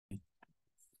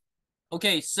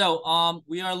Okay, so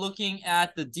we are looking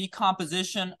at the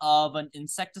decomposition of an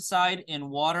insecticide in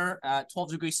water at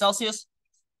 12 degrees Celsius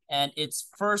and its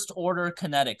first order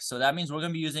kinetics. So that means we're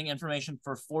going to be using information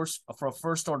for a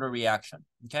first order reaction,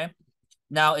 okay?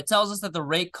 Now, it tells us that the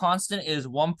rate constant is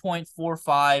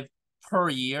 1.45 per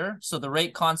year. So the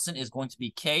rate constant is going to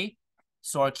be K.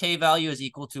 So our K value is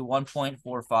equal to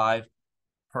 1.45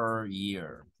 per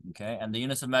year, okay? And the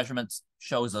units of measurements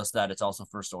shows us that it's also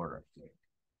first order.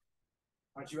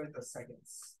 Why'd you write the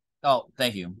seconds? Oh,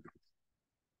 thank you.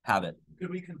 Have it. Could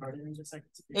we convert it into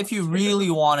seconds? If you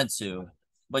really wanted to,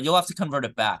 but you'll have to convert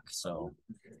it back. So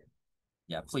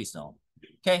yeah, please don't.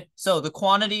 Okay, so the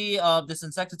quantity of this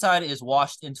insecticide is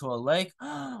washed into a lake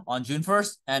on June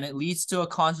 1st, and it leads to a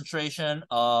concentration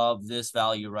of this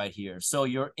value right here. So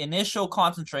your initial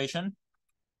concentration,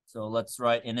 so let's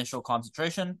write initial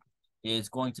concentration, is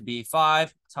going to be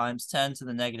 5 times 10 to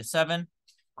the negative 7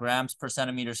 grams per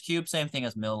centimeters cubed, same thing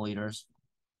as milliliters.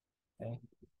 Okay,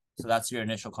 so that's your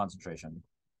initial concentration.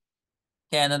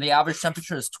 Okay, and then the average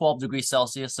temperature is 12 degrees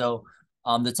Celsius, so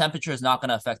the temperature is not going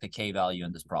to affect the K value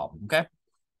in this problem, okay?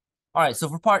 All right, so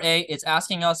for part A, it's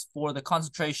asking us for the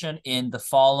concentration in the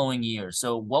following year.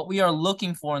 So what we are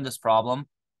looking for in this problem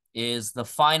is the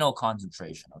final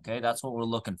concentration, okay? That's what we're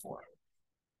looking for.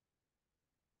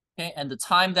 Okay, and the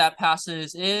time that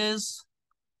passes is,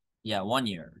 1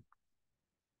 year.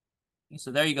 Okay,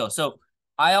 so there you go. So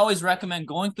I always recommend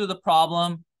going through the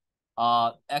problem,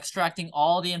 extracting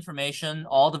all the information,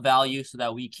 all the values, so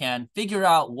that we can figure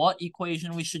out what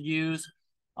equation we should use,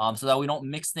 so that we don't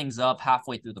mix things up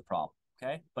halfway through the problem,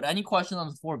 okay? But any questions on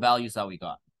the 4 values that we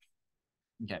got?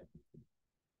 Okay.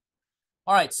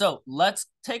 All right, so let's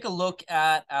take a look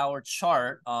at our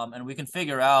chart, and we can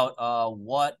figure out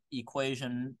what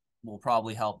equation will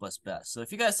probably help us best. So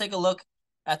if you guys take a look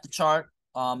at the chart,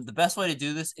 the best way to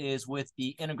do this is with the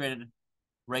integrated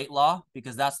rate law,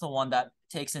 because that's the one that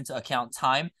takes into account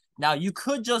time. Now, you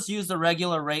could just use the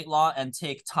regular rate law and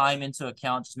take time into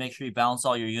account. Just make sure you balance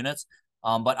all your units.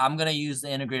 But I'm going to use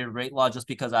the integrated rate law just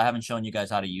because I haven't shown you guys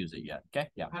how to use it yet. Okay,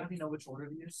 yeah. How do we know which order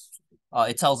to use?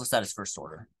 It tells us that it's first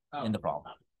order in the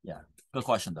problem. Yeah, good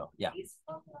question, though. Yeah.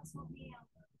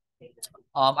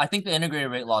 I think the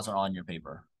integrated rate laws are on your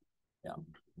paper. Yeah.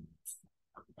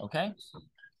 Okay.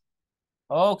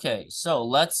 Okay, so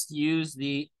let's use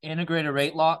the integrated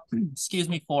rate law, excuse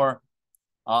me, for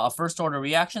a first order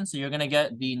reaction. So you're going to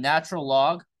get the natural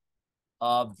log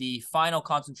of the final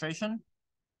concentration,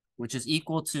 which is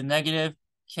equal to negative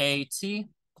KT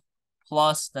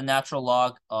plus the natural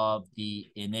log of the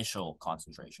initial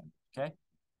concentration, okay?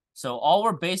 So all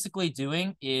we're basically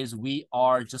doing is we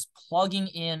are just plugging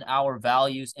in our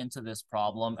values into this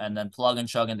problem and then plug and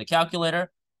chug in the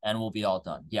calculator, and we'll be all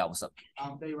done. Yeah, what's up?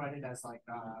 They write it as like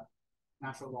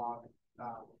natural log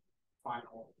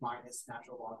final minus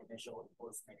natural log initial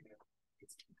equals negative.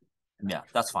 Yeah,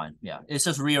 that's fine. Yeah, it's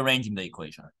just rearranging the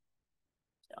equation.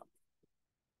 Yeah.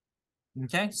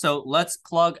 Okay, so let's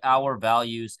plug our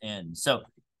values in. So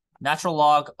natural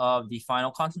log of the final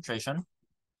concentration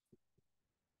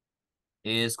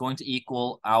is going to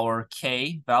equal our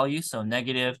K value, so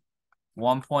negative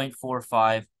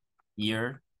 1.45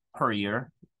 year per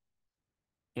year.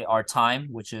 Okay, our time,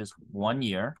 which is 1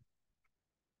 year.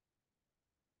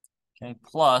 Okay,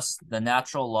 plus the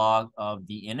natural log of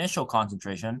the initial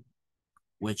concentration,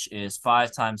 which is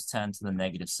 5 times 10 to the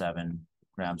negative 7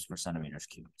 grams per centimeters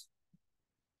cubed.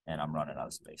 And I'm running out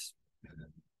of space.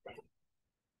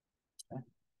 Okay.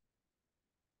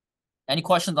 Any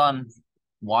questions on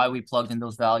why we plugged in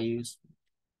those values?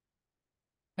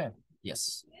 Okay,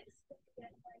 yes.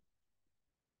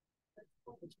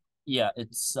 Yeah,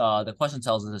 it's the question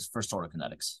tells us it's first order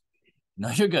kinetics. No,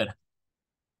 you're good.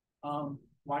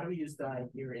 Why do we use the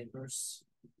year inverse?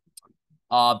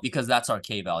 Because that's our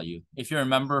K value. If you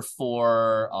remember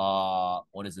for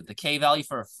what is it? The K value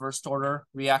for a first order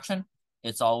reaction,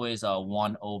 it's always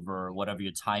 1 over whatever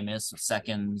your time is, so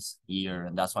seconds, year,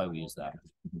 and that's why we use that.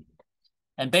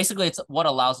 And basically, it's what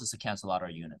allows us to cancel out our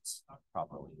units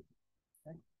properly.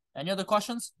 Okay. Any other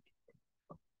questions?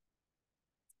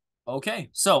 Okay,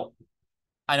 so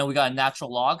I know we got a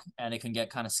natural log, and it can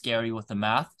get kind of scary with the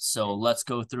math. So let's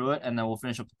go through it, and then we'll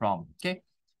finish up the problem. Okay,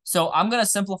 so I'm going to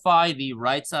simplify the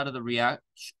right side of the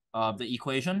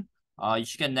equation. You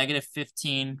should get negative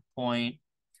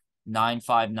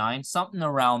 15.959, something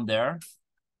around there.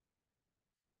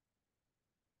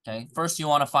 Okay, first you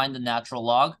want to find the natural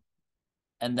log,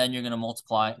 and then you're going to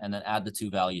multiply and then add the two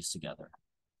values together.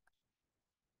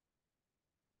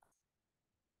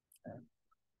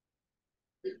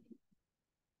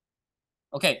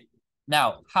 Okay,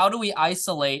 now how do we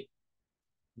isolate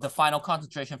the final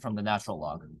concentration from the natural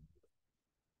log?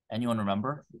 Anyone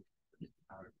remember?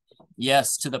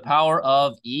 Yes, to the power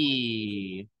of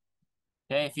E.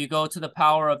 Okay, if you go to the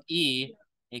power of E,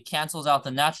 it cancels out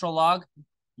the natural log.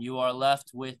 You are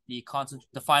left with the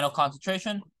final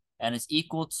concentration, and it's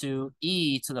equal to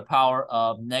E to the power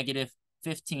of negative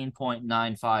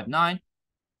 15.959.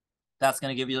 That's going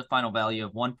to give you the final value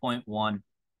of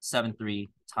 1.173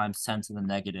 times 10 to the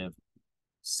negative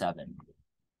 7.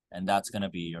 And that's going to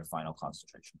be your final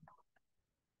concentration.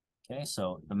 Okay,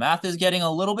 so the math is getting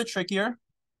a little bit trickier.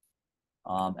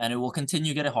 And it will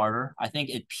continue to get harder. I think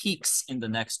it peaks in the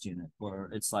next unit where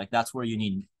it's like, that's where you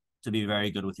need to be very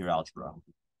good with your algebra.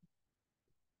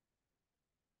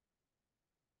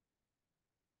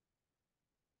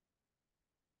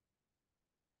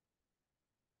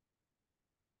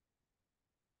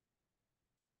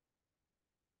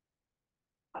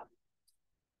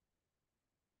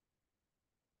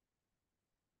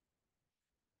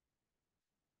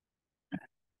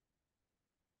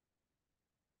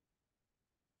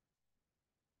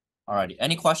 Alrighty,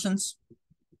 any questions?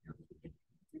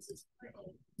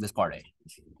 This part A.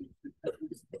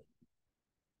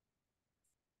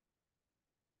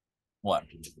 What?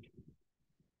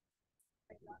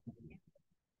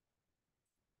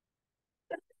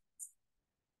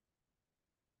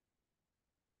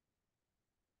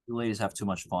 You ladies have too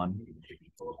much fun.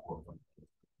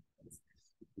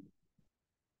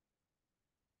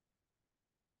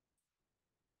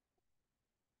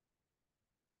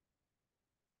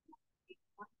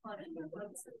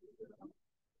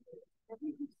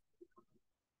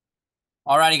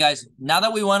 Alrighty, guys. Now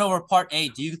that we went over part A,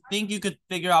 do you think you could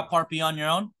figure out part B on your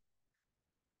own?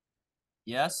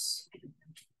 Yes?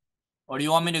 Or do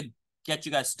you want me to get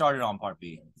you guys started on part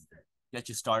B? Get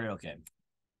you started? Okay.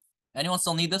 Anyone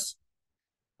still need this?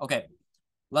 Okay.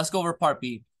 Let's go over part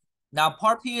B. Now,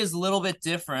 part B is a little bit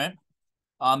different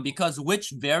because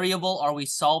which variable are we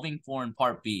solving for in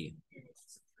part B?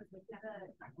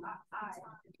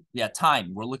 Yeah,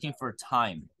 time. We're looking for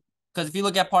time. Because if you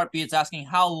look at part B, it's asking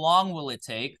how long will it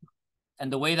take?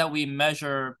 And the way that we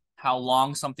measure how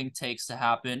long something takes to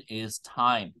happen is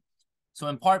time. So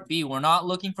in part B, we're not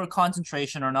looking for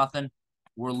concentration or nothing.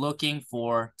 We're looking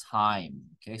for time.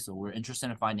 Okay, so we're interested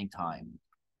in finding time.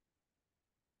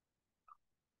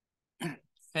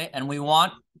 Okay, and we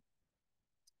want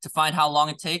to find how long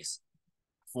it takes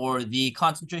for the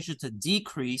concentration to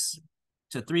decrease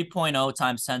to 3.0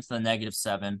 times 10 to the negative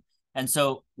 7. And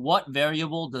so what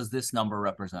variable does this number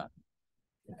represent?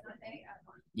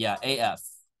 Yeah, AF.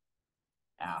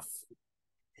 AF.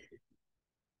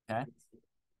 Okay.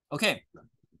 Okay.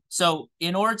 So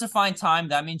in order to find time,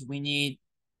 that means we need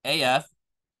AF.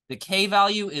 The K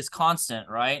value is constant,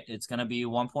 right? It's going to be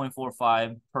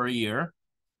 1.45 per year.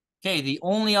 Okay, the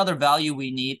only other value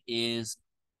we need is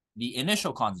the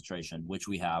initial concentration, which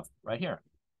we have right here.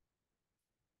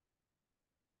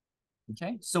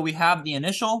 Okay, so we have the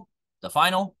initial, the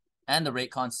final, and the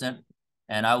rate constant.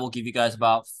 And I will give you guys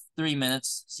about 3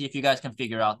 minutes. See if you guys can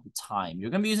figure out the time. You're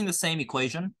going to be using the same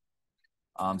equation.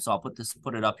 So I'll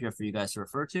put it up here for you guys to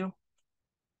refer to.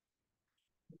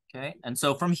 Okay, and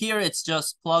so from here, it's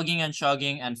just plugging and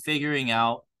chugging and figuring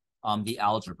out the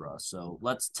algebra. So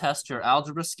let's test your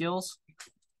algebra skills.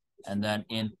 And then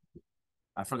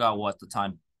I forgot what the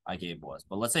time I gave was,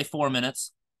 but let's say 4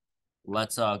 minutes.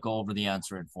 Let's go over the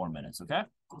answer in 4 minutes, okay?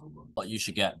 What you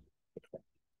should get.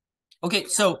 Okay,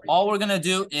 so all we're gonna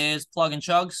do is plug and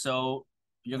chug. So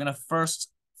you're gonna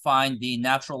first find the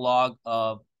natural log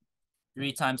of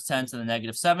 3 times 10 to the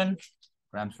negative 7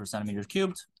 grams per centimeter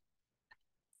cubed.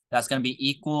 That's gonna be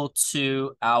equal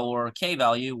to our K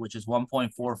value, which is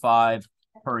 1.45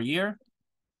 per year.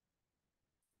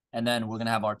 And then we're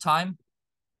gonna have our time.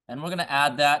 And we're gonna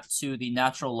add that to the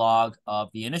natural log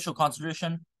of the initial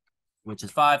concentration, which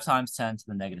is 5 times 10 to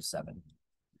the negative 7.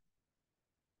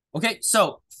 Okay,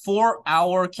 so for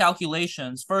our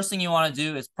calculations, first thing you want to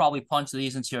do is probably punch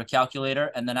these into your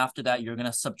calculator. And then after that, you're going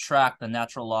to subtract the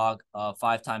natural log of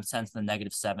 5 times 10 to the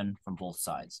negative 7 from both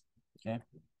sides. Okay,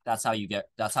 that's how you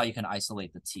can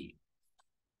isolate the T.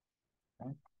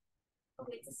 Okay.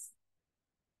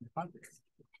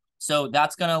 So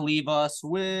that's going to leave us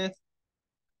with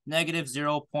negative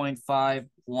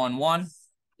 0.511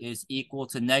 is equal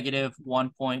to negative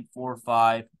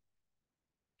 1.45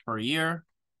 per year.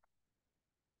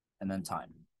 And then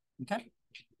time, okay?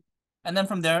 And then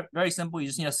from there, very simple, you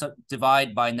just need to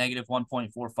divide by negative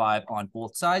 1.45 on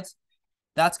both sides.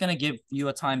 That's going to give you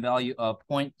a time value of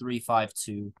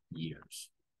 0.352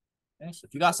 years. Okay, so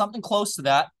if you got something close to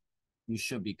that, you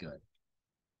should be good.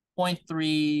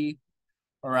 0.3,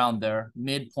 around there,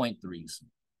 mid 0.3s.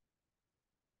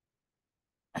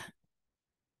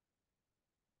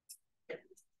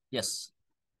 Yes.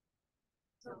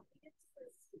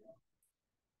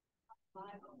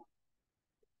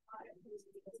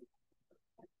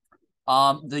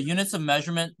 The units of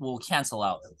measurement will cancel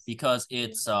out because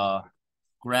it's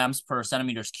grams per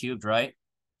centimeters cubed, right?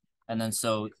 And then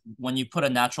so when you put a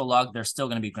natural log, they're still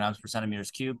going to be grams per centimeters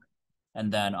cubed,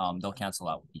 and then they'll cancel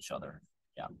out with each other.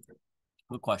 Yeah.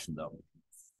 Good question though.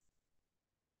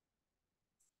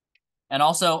 And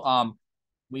also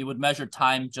we would measure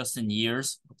time just in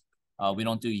years. We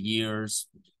don't do years,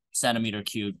 centimeter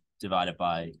cubed divided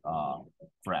by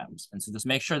grams. And so just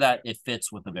make sure that it fits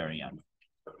with the very end.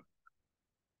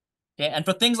 Okay, and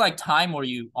for things like time where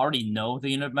you already know the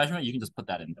unit of measurement, you can just put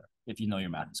that in there if you know your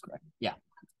math is correct. Yeah.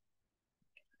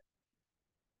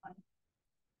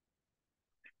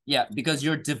 Yeah, because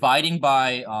you're dividing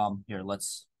by here,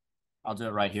 I'll do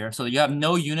it right here. So you have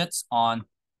no units on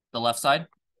the left side.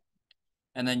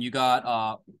 And then you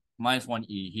got -1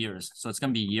 years. So it's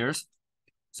gonna be years.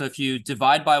 So if you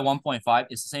divide by 1.5,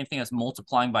 it's the same thing as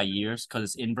multiplying by years because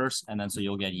it's inverse, and then so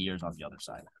you'll get years on the other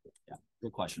side. Yeah,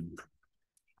 good question.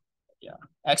 Yeah,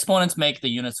 exponents make the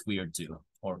units weird too,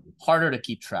 or harder to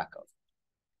keep track of.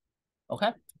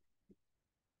 Okay.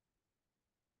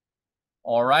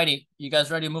 Alrighty, you guys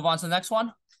ready to move on to the next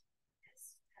one?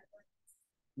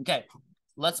 Okay,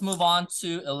 let's move on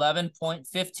to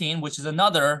 11.15, which is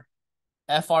another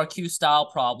FRQ style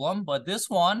problem, but this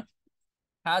one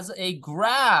has a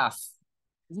graph.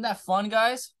 Isn't that fun,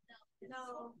 guys?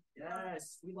 No.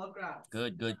 Yes, we love graphs.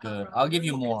 Good, good, good. I'll give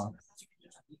you more.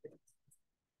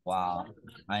 Wow,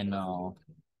 I know.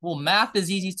 Well, math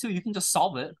is easy too. You can just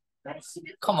solve it.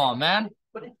 Come on, man.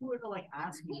 But if you were to like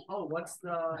ask me, oh, what's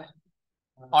the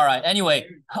all right, anyway,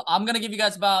 I'm gonna give you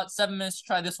guys about 7 minutes to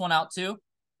try this one out too.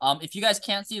 If you guys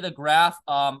can't see the graph,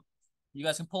 you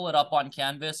guys can pull it up on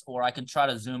Canvas, or I can try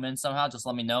to zoom in somehow. Just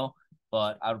let me know.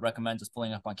 But I would recommend just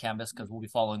pulling it up on Canvas because we'll be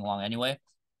following along anyway.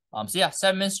 So yeah,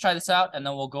 7 minutes to try this out, and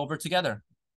then we'll go over it together.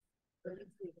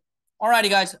 Alrighty,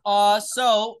 guys.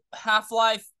 So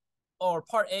half-life, or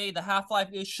part A, the half-life,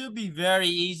 it should be very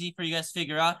easy for you guys to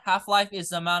figure out. Half-life is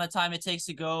the amount of time it takes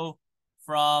to go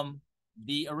from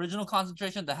the original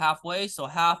concentration to halfway. So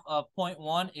half of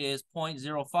 0.1 is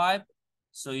 0.05.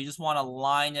 So you just want to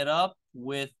line it up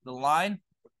with the line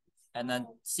and then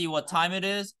see what time it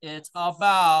is. It's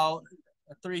about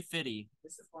 3:50.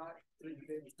 This is why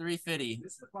 3:50. 3:50.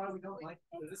 This is why we don't like.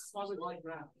 This is why we like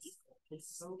graphs. It's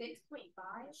so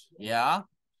 6.5. Yeah.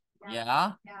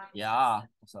 Yeah. Yeah.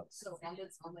 What's up? So on the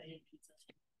AP test.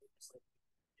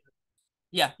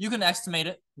 Yeah, you can estimate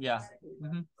it. Yeah.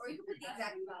 Or you can put the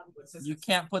exact value. You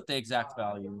can't put the exact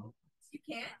value. You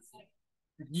can't?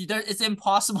 It's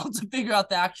impossible to figure out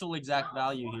the actual exact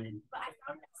value here.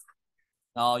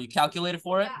 Oh, you calculated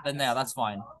for it? Then yeah, that's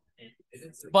fine.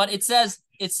 But it says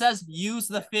use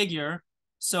the figure,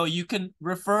 so you can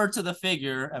refer to the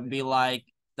figure and be like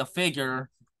the figure.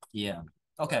 Yeah.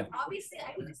 Okay. Obviously,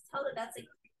 I can just tell that that's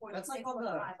like on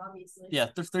the obviously. Yeah,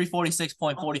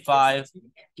 346.45.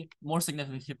 More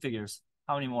significant figures.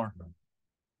 How many more?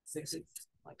 6. Oh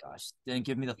my gosh, didn't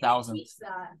give me the thousand.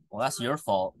 Well, that's your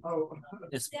fault. Oh,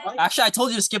 it's actually I told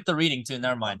you to skip the reading too.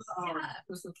 Never mind.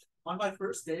 On my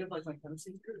first day of like my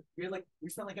chemistry, we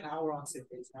spent like an hour on safe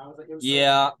days. And I was like,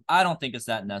 yeah, so I don't think it's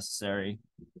that necessary.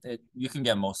 You can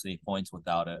get most of the points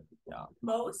without it. Yeah.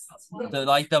 Most?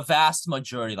 The vast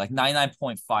majority, like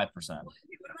 99.5%.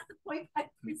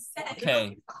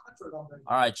 Okay.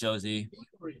 All right, Josie.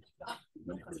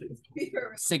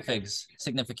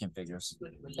 Significant figures.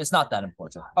 It's not that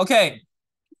important. Okay.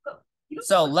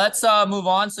 So let's move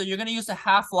on. So you're going to use the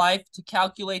half-life to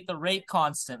calculate the rate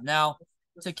constant. Now,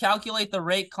 to calculate the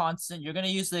rate constant, you're going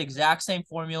to use the exact same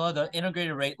formula, the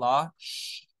integrated rate law.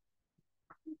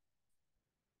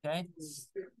 Okay.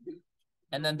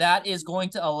 And then that is going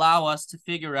to allow us to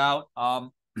figure out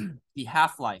the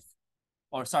half-life,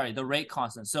 or sorry, the rate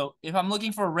constant. So if I'm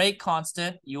looking for rate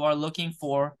constant, you are looking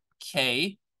for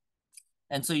K.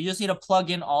 And so you just need to plug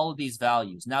in all of these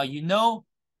values. Now, you know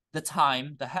the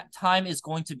time. The time is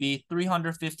going to be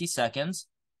 350 seconds.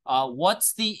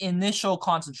 What's the initial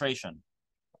concentration?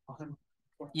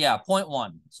 Yeah,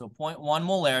 0.1. So 0.1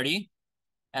 molarity.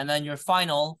 And then your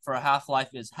final for a half-life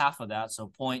is half of that, so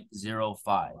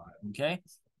 0.05. Okay?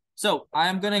 So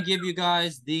I'm going to give you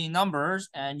guys the numbers,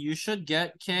 and you should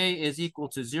get K is equal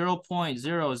to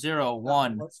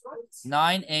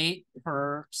 0.00198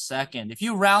 per second. If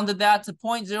you rounded that to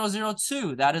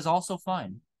 0.002, that is also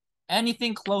fine.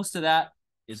 Anything close to that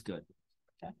is good.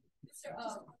 Okay?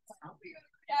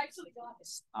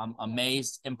 I'm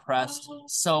amazed, impressed,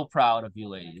 so proud of you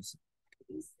ladies.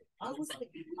 I'm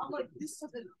like, this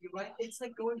doesn't right. It's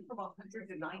like going from 100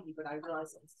 to 90, but I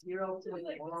realized it's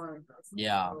 0.1.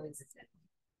 Yeah.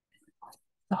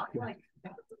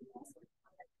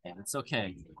 Yeah, it's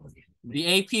okay.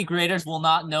 The AP graders will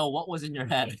not know what was in your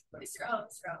head.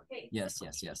 Okay. Yes.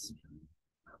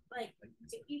 Like,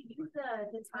 if you use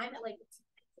the time at like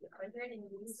 100 and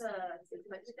you use the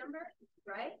 100 number,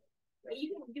 right? But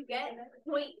you get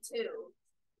 0.2.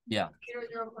 Yeah.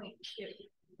 0.2.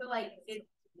 So like,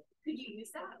 could you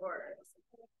use that or?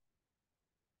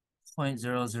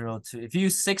 0.002. If you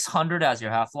use 600 as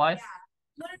your half-life. Yeah.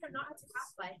 No, not as a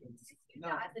half-life. No,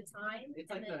 at the time.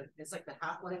 It's like the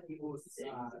half-life equals.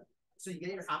 So you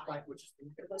get your half-life, which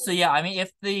is. So yeah, I mean,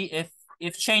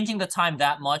 if changing the time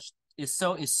that much is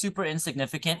super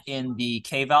insignificant in the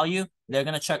K value, they're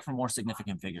gonna check for more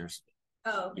significant figures.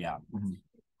 Oh. Yeah.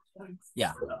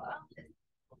 Yeah.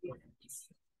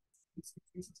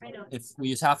 I know. If we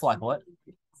use half-life, what?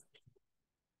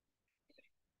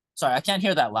 Sorry, I can't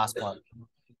hear that last part.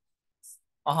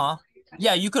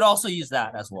 Yeah, you could also use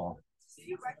that as well.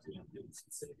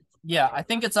 Yeah, I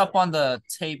think it's up on the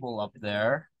table up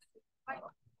there.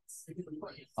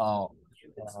 Oh,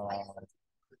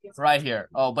 right here.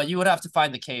 Oh, but you would have to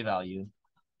find the K value.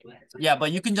 Yeah,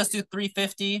 but you can just do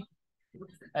 350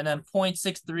 and then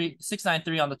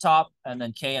 0.693 on the top and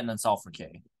then K and then solve for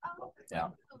K. Yeah.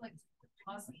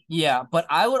 Yeah, but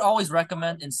I would always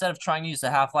recommend, instead of trying to use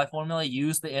the half-life formula,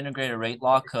 use the integrated rate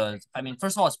law because, I mean,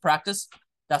 first of all, it's practice.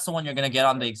 That's the one you're going to get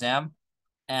on the exam.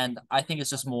 And I think it's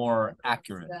just more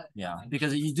accurate. Yeah,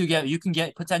 because you can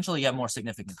potentially get more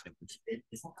significant figures.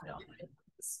 Yeah.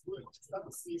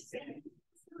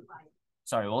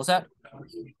 Sorry, what was that?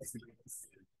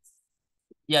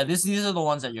 Yeah, these are the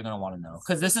ones that you're going to want to know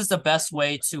because this is the best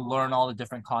way to learn all the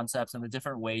different concepts and the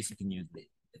different ways you can use it.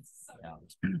 Yeah.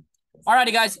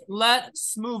 Alrighty, guys,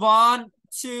 let's move on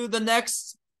to the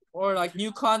next or like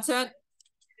new content.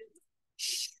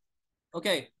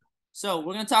 Okay, so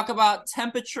we're going to talk about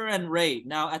temperature and rate.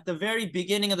 Now, at the very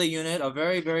beginning of the unit, a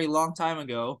very, very long time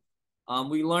ago,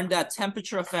 we learned that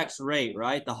temperature affects rate,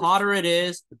 right? The hotter it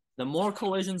is, the more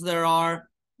collisions there are,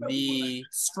 the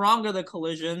stronger the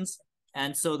collisions,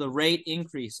 and so the rate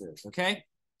increases, okay?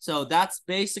 So that's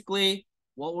basically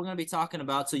what we're going to be talking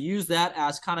about. So use that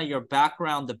as kind of your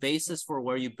background, the basis for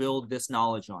where you build this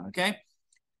knowledge on, okay?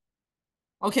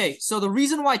 Okay, so the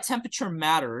reason why temperature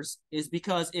matters is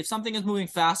because if something is moving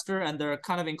faster and they're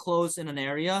kind of enclosed in an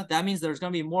area, that means there's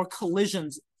going to be more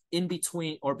collisions in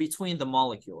between or between the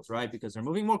molecules, right? Because they're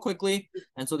moving more quickly,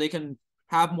 and so they can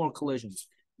have more collisions.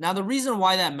 Now, the reason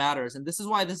why that matters, and this is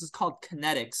why this is called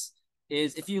kinetics,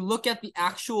 is if you look at the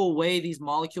actual way these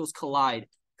molecules collide,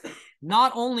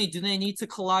 not only do they need to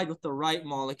collide with the right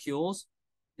molecules,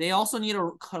 they also need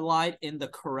to collide in the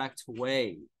correct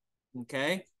way,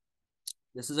 okay?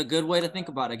 This is a good way to think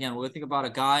about it. Again, we're going to think about a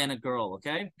guy and a girl,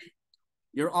 okay?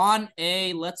 You're on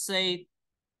a, let's say,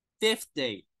 5th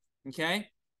date, okay?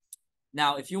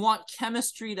 Now, if you want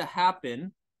chemistry to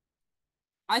happen,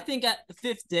 I think at the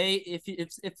 5th date,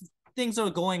 if things are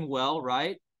going well,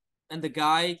 right, and the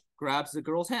guy grabs the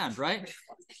girl's hand, right?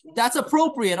 That's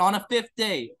appropriate on a 5th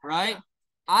date, right?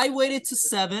 I waited to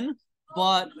 7,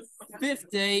 but 5th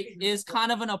date is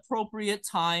kind of an appropriate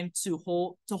time to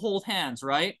hold hands,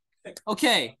 right?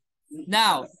 Okay,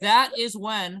 now that is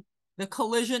when the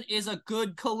collision is a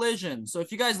good collision. So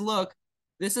if you guys look,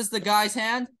 this is the guy's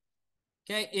hand.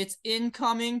 Okay, it's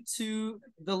incoming to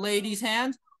the lady's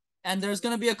hand, and there's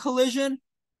going to be a collision,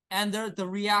 and the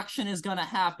reaction is going to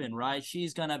happen, right?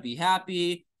 She's going to be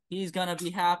happy, he's going to be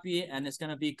happy, and it's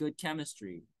going to be good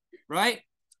chemistry, right?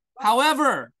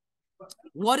 However,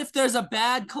 what if there's a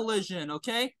bad collision,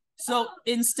 okay? So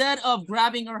instead of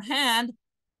grabbing her hand,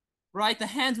 right, the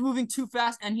hand's moving too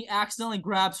fast, and he accidentally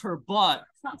grabs her butt.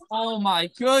 Oh my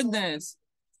goodness.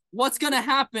 What's going to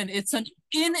happen? It's an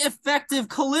ineffective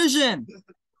collision.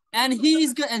 And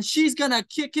she's going to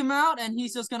kick him out, and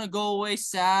he's just going to go away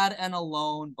sad and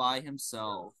alone by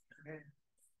himself.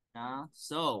 Yeah?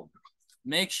 So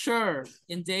make sure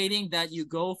in dating that you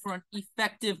go for an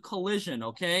effective collision,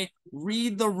 okay?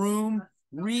 Read the room,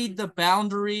 read the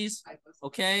boundaries,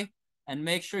 okay? And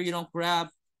make sure you don't grab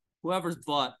whoever's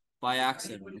butt by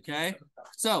accident, okay?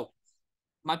 So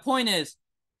my point is,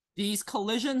 these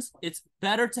collisions, it's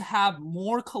better to have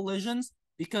more collisions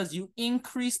because you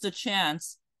increase the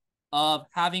chance of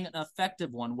having an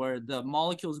effective one where the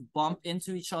molecules bump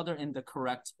into each other in the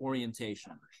correct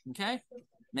orientation, okay?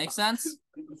 Make sense?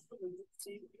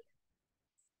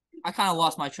 I kind of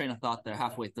lost my train of thought there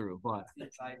halfway through, but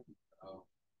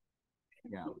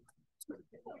yeah.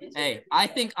 Hey, I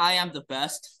think I am the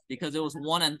best because it was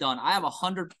one and done. I have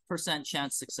 100%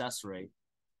 chance success rate.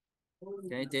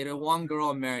 Okay, dated one girl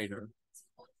and married her.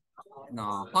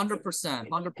 No, 100%,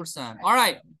 100%. All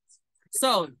right.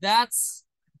 So that's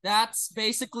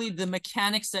basically the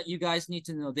mechanics that you guys need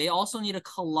to know. They also need to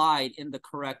collide in the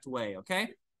correct way, okay?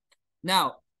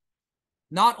 Now,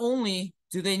 not only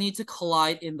do they need to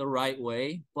collide in the right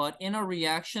way, but in a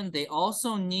reaction, they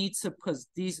also need to, because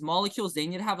these molecules, they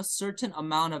need to have a certain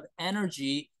amount of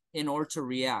energy in order to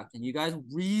react. And you guys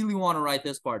really want to write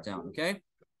this part down, okay?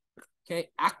 Okay,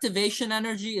 activation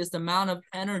energy is the amount of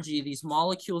energy these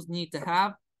molecules need to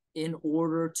have in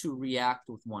order to react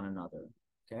with one another,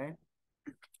 okay?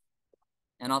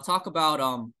 And I'll talk about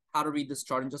how to read this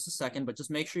chart in just a second, but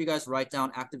just make sure you guys write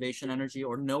down activation energy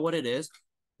or know what it is.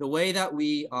 The way that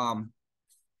we,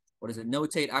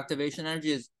 notate activation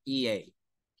energy is EA,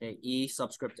 okay? E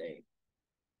subscript A.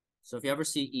 So if you ever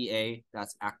see EA,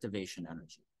 that's activation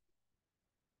energy.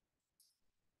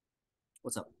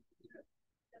 What's up?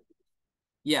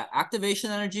 Yeah, activation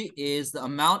energy is the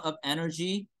amount of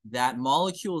energy that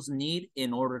molecules need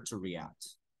in order to react.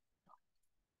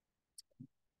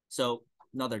 So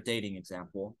another dating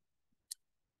example.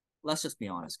 Let's just be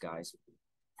honest, guys.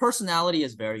 Personality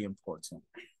is very important.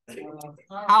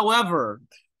 However,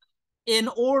 in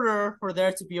order for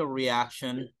there to be a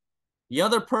reaction, the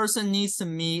other person needs to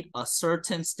meet a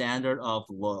certain standard of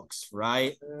looks,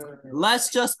 right?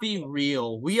 Let's just be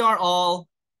real. We are all,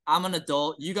 I'm an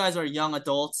adult, you guys are young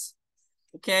adults,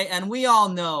 okay? And we all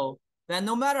know that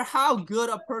no matter how good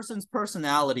a person's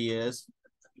personality is,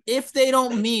 if they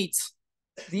don't meet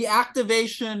the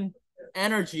activation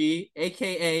energy,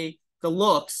 aka the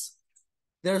looks,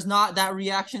 there's not, that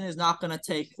reaction is not going to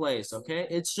take place, okay?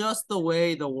 It's just the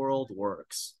way the world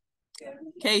works.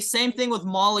 Okay, same thing with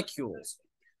molecules.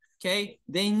 Okay,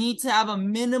 they need to have a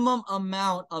minimum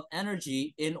amount of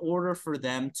energy in order for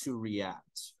them to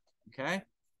react. Okay.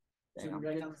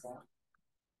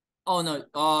 Oh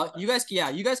no, you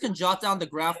guys can jot down the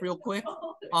graph real quick.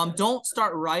 Don't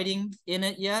start writing in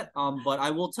it yet. But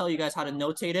I will tell you guys how to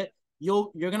notate it.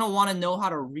 You're gonna want to know how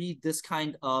to read this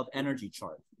kind of energy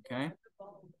chart. Okay.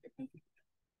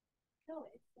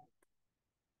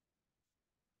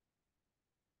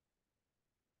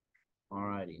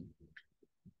 Alrighty.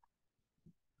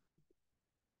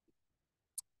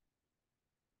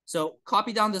 So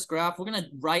copy down this graph. We're going to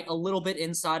write a little bit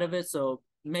inside of it. So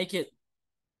make it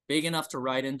big enough to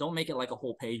write in. Don't make it like a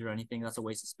whole page or anything. That's a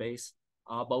waste of space.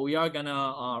 But we are going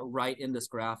to write in this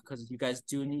graph because you guys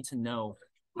do need to know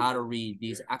how to read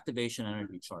these activation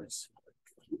energy charts.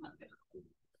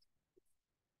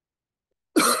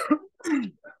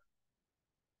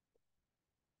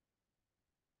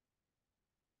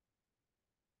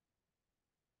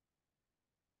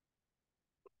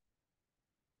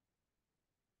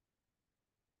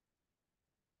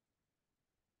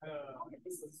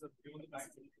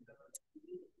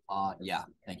 Yeah,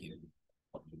 thank you.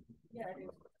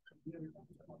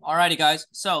 Alrighty, guys.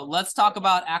 So let's talk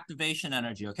about activation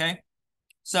energy, okay?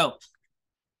 So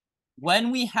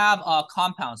when we have a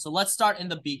compound, so let's start in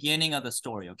the beginning of the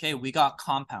story, okay? We got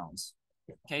compounds.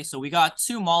 Okay, so we got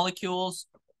two molecules.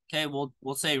 Okay,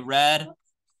 we'll say red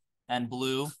and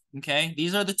blue. Okay,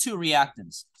 these are the two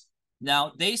reactants.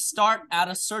 Now, they start at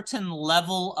a certain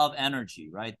level of energy,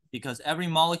 right? Because every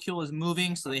molecule is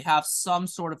moving, so they have some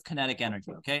sort of kinetic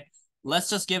energy, okay? Let's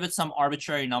just give it some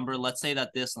arbitrary number. Let's say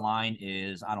that this line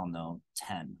is, I don't know,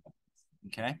 10,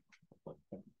 okay?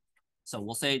 So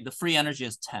we'll say the free energy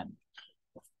is 10.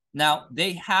 Now,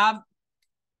 they have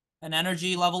an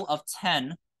energy level of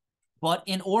 10, but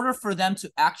in order for them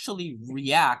to actually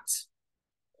react,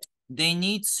 they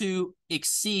need to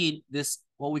exceed this,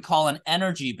 what we call an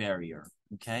energy barrier,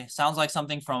 okay? Sounds like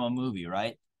something from a movie,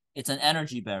 right? It's an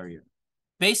energy barrier.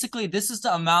 Basically, this is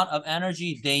the amount of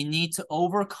energy they need to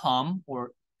overcome,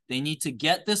 or they need to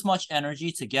get this much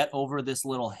energy to get over this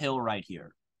little hill right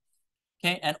here,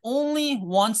 okay? And only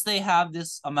once they have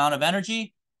this amount of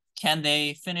energy can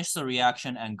they finish the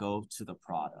reaction and go to the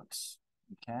products,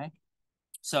 okay?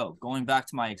 So going back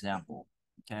to my example,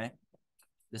 okay?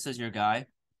 This is your guy,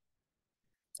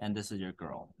 and this is your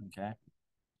girl, okay?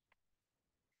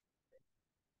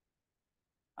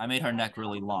 I made her neck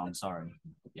really long, sorry.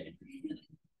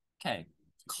 Okay,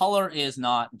 color is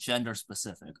not gender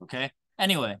specific, okay?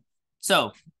 Anyway,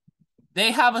 so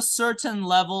they have a certain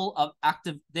level of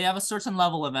they have a certain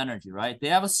level of energy, right? They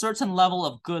have a certain level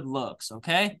of good looks,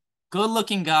 okay? Good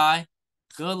looking guy,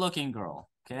 good looking girl,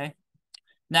 okay?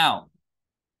 Now,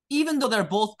 even though they're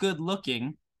both good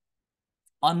looking,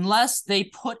 unless they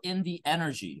put in the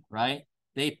energy, right?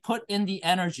 They put in the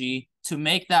energy to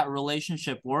make that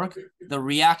relationship work, the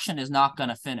reaction is not going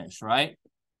to finish, right?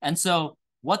 And so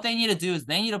what they need to do is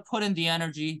they need to put in the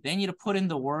energy, they need to put in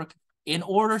the work in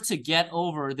order to get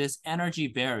over this energy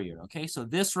barrier, okay? So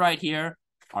this right here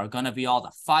are going to be all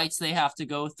the fights they have to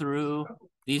go through.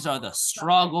 These are the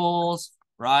struggles,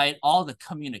 right? All the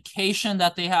communication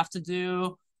that they have to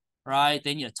do, right?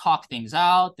 They need to talk things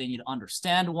out. They need to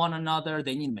understand one another.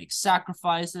 They need to make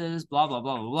sacrifices, blah, blah,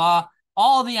 blah, blah, blah.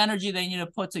 All the energy they need to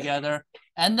put together.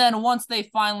 And then once they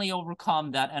finally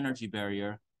overcome that energy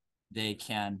barrier, they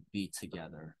can be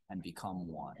together and become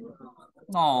one.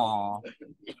 Oh,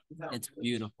 it's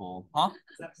beautiful, huh?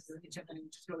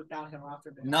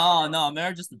 No,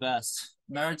 marriage is the best.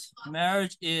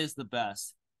 Marriage is the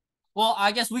best. Well,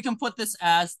 I guess we can put this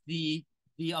as the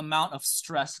amount of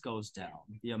stress goes down.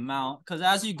 The amount, because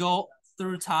as you go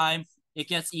through time, it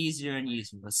gets easier and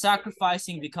easier. The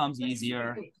sacrificing becomes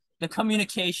easier. The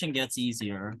communication gets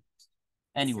easier.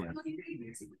 Anyway.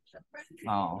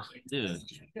 Oh, dude.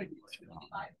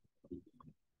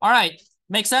 All right.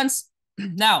 Makes sense?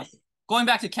 Now, going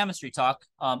back to chemistry talk,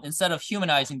 instead of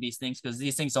humanizing these things, because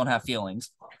these things don't have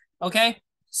feelings. Okay?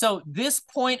 So this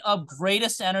point of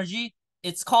greatest energy,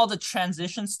 it's called a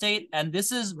transition state, and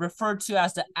this is referred to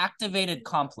as the activated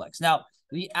complex. Now,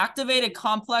 the activated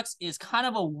complex is kind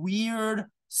of a weird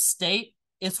state.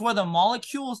 It's where the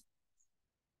molecules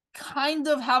kind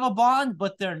of have a bond,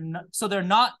 but they're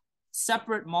not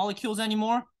separate molecules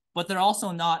anymore, but they're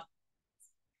also not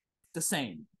the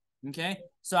same. Okay,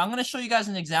 so I'm going to show you guys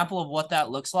an example of what that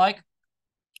looks like.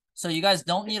 So you guys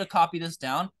don't need to copy this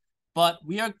down, but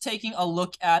we are taking a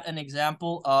look at an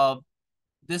example of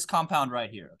this compound right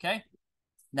here. Okay,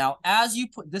 now as you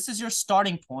put, this is your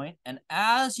starting point, and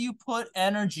as you put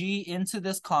energy into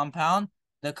this compound,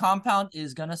 the compound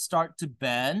is going to start to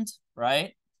bend,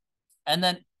 right? And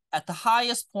then at the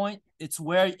highest point, it's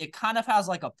where it kind of has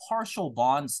like a partial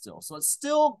bond still. So it's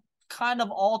still kind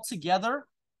of all together,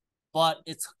 but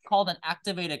it's called an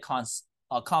activated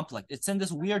complex. It's in this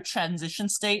weird transition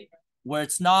state where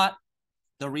it's not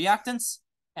the reactants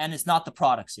and it's not the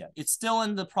products yet. It's still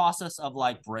in the process of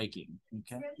like breaking.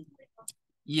 Okay.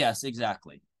 Yes,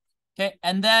 exactly. Okay.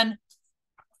 And then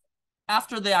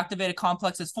after the activated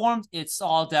complex is formed, it's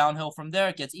all downhill from there.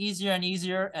 It gets easier and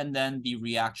easier, and then the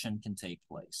reaction can take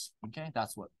place. Okay,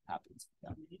 that's what happens.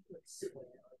 Yeah.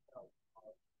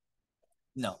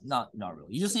 No, not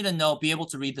really. You just need to be able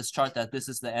to read this chart that this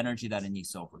is the energy that it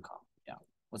needs to overcome. Yeah.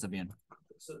 What's up, Ian?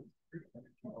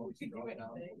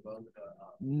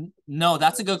 No,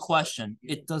 that's a good question.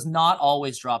 It does not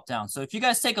always drop down. So if you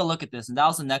guys take a look at this, and that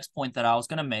was the next point that I was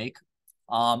going to make.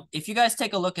 If you guys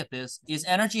take a look at this, is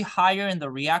energy higher in the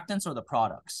reactants or the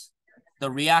products? The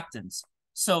reactants.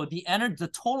 So the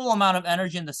total amount of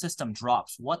energy in the system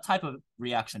drops. What type of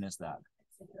reaction is that?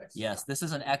 Yes, this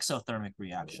is an exothermic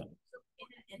reaction.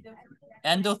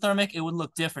 Endothermic, it would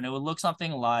look different. It would look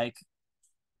something like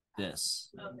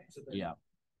this. Yeah.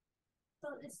 So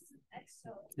this is an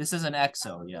exo. This is an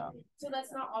exo, yeah. So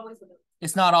that's not always what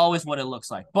it's not always what it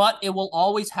looks like, but it will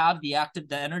always have the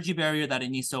energy barrier that it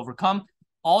needs to overcome.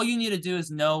 All you need to do is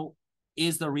know,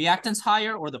 is the reactants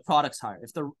higher or the products higher?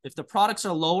 If the products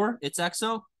are lower, it's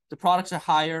exo. The products are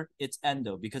higher, it's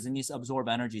endo, because it needs to absorb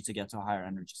energy to get to a higher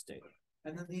energy state.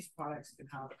 And then these products can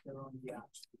have their own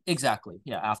reaction. Exactly.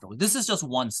 Yeah, afterwards. This is just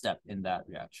one step in that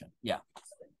reaction. Yeah.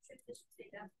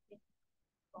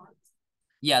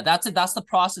 Yeah, that's it. That's the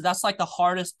process. That's like the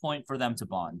hardest point for them to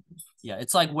bond. Yeah,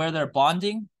 it's like where they're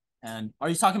bonding. And are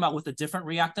you talking about with a different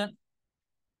reactant?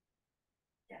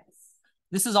 Yes.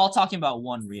 This is all talking about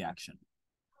one reaction.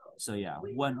 So yeah,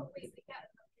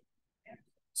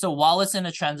 so while it's in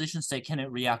a transition state, can it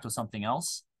react with something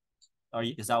else?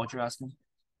 Is that what you're asking?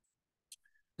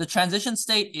 The transition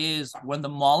state is when the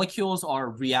molecules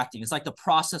are reacting. It's like the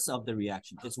process of the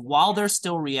reaction. It's while they're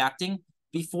still reacting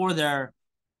before they're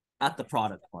at the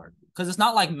product part. Because it's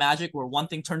not like magic where one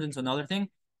thing turns into another thing.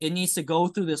 It needs to go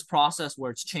through this process where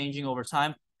it's changing over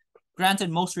time. Granted,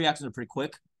 most reactions are pretty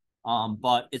quick,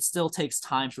 but it still takes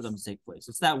time for them to take place.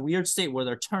 It's that weird state where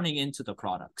they're turning into the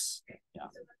products. Yeah.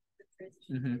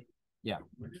 Mm-hmm. Yeah.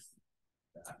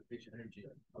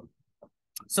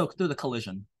 So through the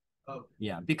collision.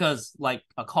 Yeah, because like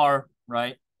a car,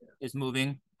 right, is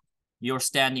moving. You're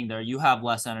standing there, you have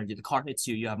less energy. The car hits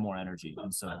you, you have more energy.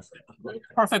 And so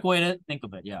perfect way to think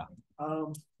of it, yeah.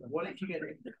 What if you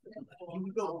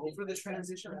go over the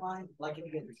transition line? Like if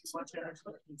you get too much energy,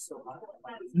 it's so hot.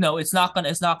 No, it's not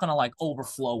gonna like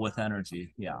overflow with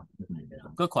energy. Yeah.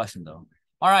 Good question though.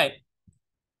 All right.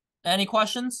 Any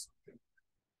questions?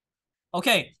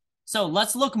 Okay, so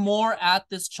let's look more at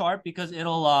this chart because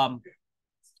it'll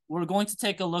we're going to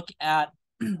take a look at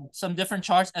some different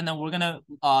charts, and then we're going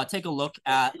to take a look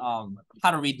at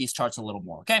how to read these charts a little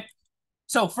more, okay?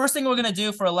 So first thing we're going to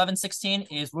do for 1116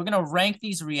 is we're going to rank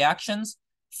these reactions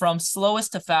from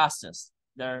slowest to fastest.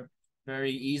 They're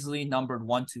very easily numbered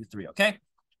 1, 2, 3, okay?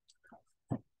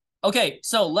 Okay,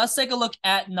 so let's take a look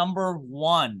at number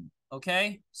 1,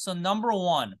 okay? So number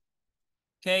 1,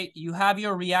 okay, you have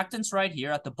your reactants right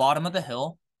here at the bottom of the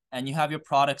hill, and you have your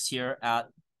products here at,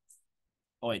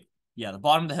 oh wait, yeah, the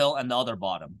bottom of the hill and the other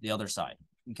bottom, the other side,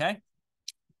 okay?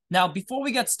 Now, before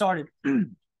we get started,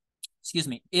 excuse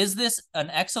me, is this an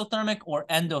exothermic or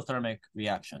endothermic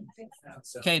reaction?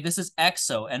 Okay, this is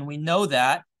exo, and we know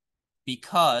that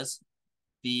because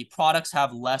the products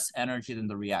have less energy than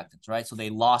the reactants, right? So they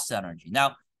lost energy.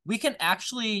 Now, we can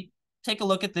actually take a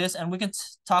look at this, and we can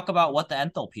talk about what the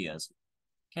enthalpy is.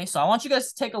 Okay, so I want you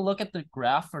guys to take a look at the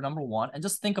graph for number 1 and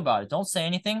just think about it. Don't say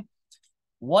anything.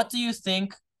 What do you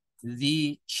think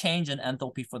the change in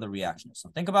enthalpy for the reaction is? So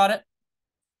think about it.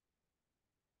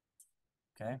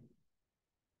 Okay.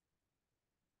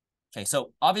 Okay,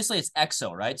 so obviously it's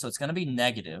exo, right? So it's going to be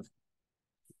negative.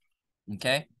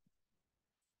 Okay.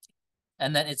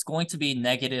 And then it's going to be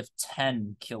negative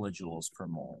 10 kilojoules per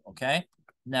mole. Okay.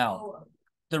 Now,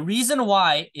 the reason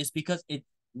why is because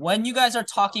when you guys are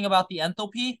talking about the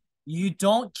enthalpy, you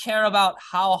don't care about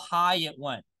how high it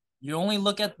went. You're only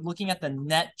looking at the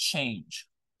net change.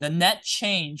 The net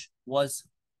change was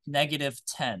negative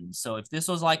 10. So if this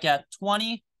was like at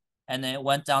 20 and then it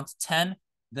went down to 10,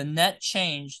 the net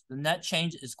change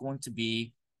is going to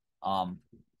be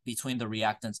between the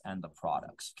reactants and the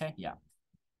products. Okay, yeah.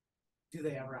 Do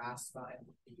they ever ask about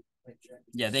enthalpy?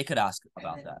 Yeah, they could ask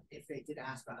about that. If they did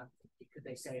ask about enthalpy, could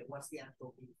they say what's the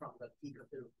enthalpy from the peak of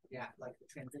the like the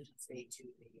transition state to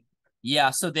the?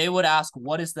 Yeah, so they would ask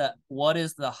what is the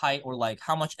height, or like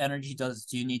how much energy do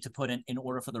you need to put in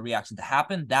order for the reaction to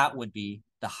happen? That would be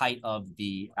the height of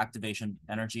the activation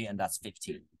energy, and that's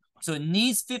 15. So it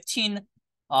needs 15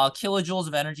 kilojoules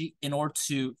of energy in order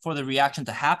for the reaction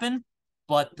to happen,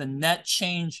 but the net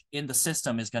change in the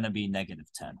system is going to be negative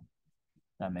 10.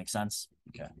 That makes sense?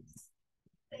 Okay.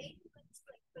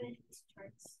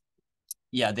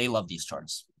 Yeah, they love these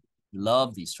charts.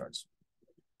 Love these charts.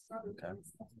 Okay.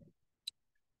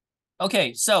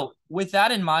 Okay, so with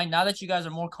that in mind, now that you guys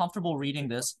are more comfortable reading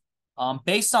this,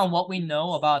 based on what we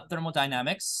know about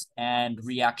thermodynamics and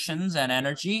reactions and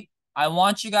energy, I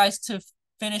want you guys to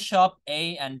finish up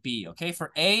A and B, okay?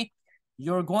 For A,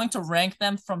 you're going to rank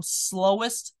them from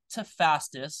slowest to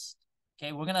fastest,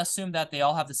 okay? We're going to assume that they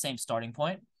all have the same starting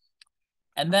point.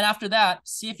 And then after that,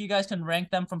 see if you guys can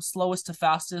rank them from slowest to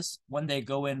fastest when they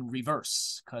go in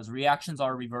reverse, because reactions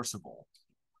are reversible.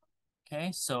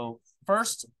 Okay, so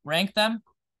first, rank them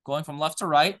going from left to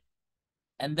right,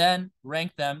 and then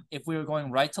rank them if we were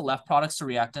going right to left, products to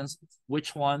reactants,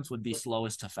 which ones would be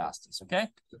slowest to fastest, okay?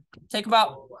 Take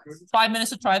about 5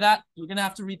 minutes to try that. You're going to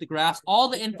have to read the graphs. All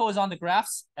the info is on the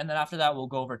graphs, and then after that, we'll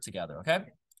go over it together, okay?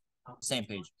 Same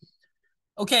page.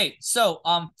 Okay, so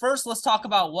first, let's talk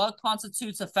about what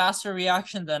constitutes a faster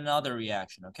reaction than another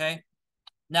reaction, okay?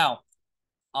 Now,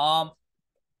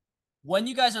 when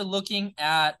you guys are looking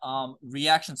at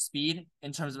reaction speed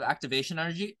in terms of activation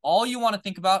energy, all you want to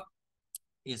think about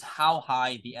is how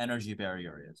high the energy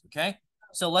barrier is, okay?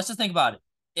 So let's just think about it.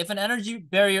 If an energy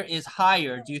barrier is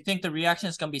higher, do you think the reaction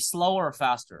is going to be slower or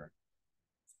faster?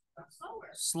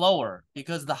 Slower,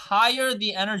 because the higher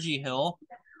the energy hill,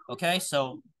 okay?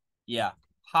 So, yeah,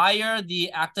 higher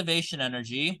the activation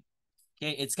energy,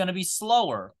 okay, it's going to be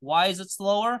slower. Why is it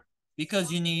slower?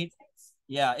 Because it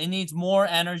needs more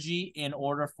energy in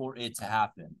order for it to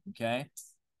happen, okay?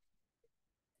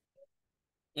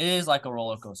 It is like a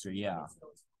roller coaster, yeah.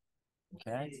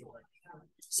 Okay.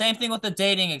 Same thing with the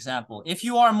dating example. If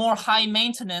you are more high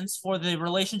maintenance for the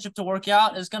relationship to work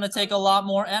out, it's going to take a lot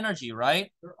more energy, right?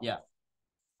 Yeah.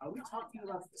 Are we talking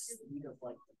about the speed of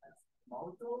like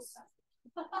molecules?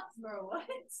 Bro, what?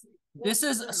 This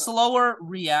is a slower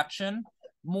reaction,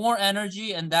 more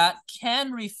energy, and that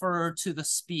can refer to the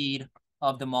speed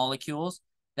of the molecules.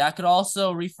 That could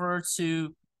also refer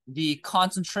to the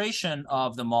concentration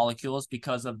of the molecules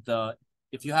because of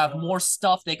if you have more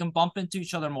stuff, they can bump into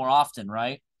each other more often,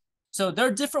 right? So there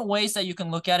are different ways that you can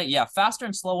look at it. Yeah, faster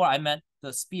and slower, I meant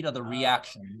the speed of the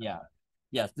reaction. Yeah.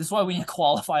 Yeah, this is why we need to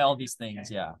qualify all these things.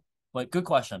 Yeah, but good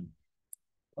question.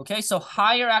 Okay, so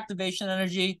higher activation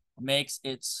energy makes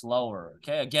it slower.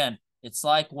 Okay, again, it's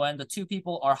like when the two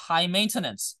people are high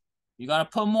maintenance. You got to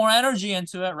put more energy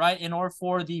into it, right, in order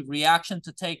for the reaction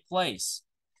to take place.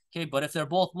 Okay, but if they're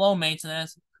both low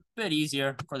maintenance, a bit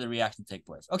easier for the reaction to take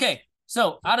place. Okay,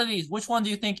 so out of these, which one do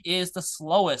you think is the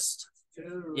slowest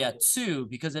Two. Yeah, 2,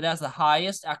 because it has the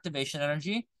highest activation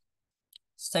energy.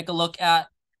 Let's take a look at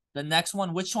the next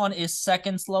one. Which one is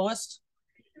second slowest?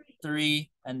 3,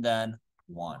 and then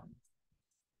 1.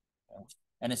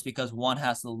 And it's because 1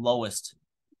 has the lowest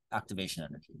activation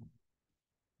energy.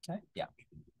 Okay, yeah.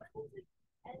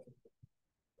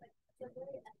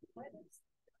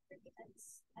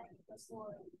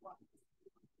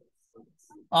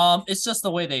 It's just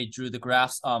the way they drew the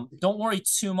graphs. Don't worry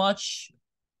too much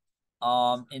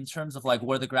in terms of like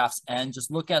where the graphs end. Just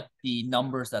look at the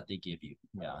numbers that they give you.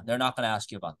 Yeah, they're not going to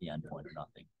ask you about the endpoint or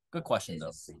nothing. Good question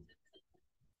though.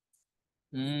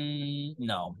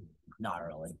 No, not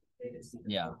really.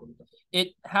 Yeah,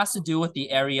 it has to do with the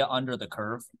area under the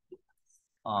curve.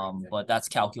 But that's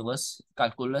calculus,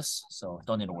 so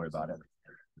don't need to worry about it.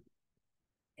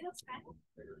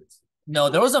 No,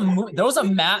 there was a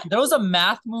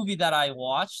math movie that I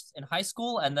watched in high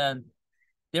school, and then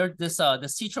this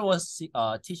teacher was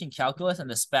teaching calculus, and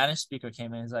the Spanish speaker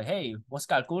came in. He's like, "Hey, what's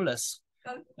calculus?"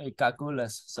 Hey,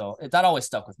 calculus. So that always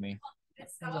stuck with me.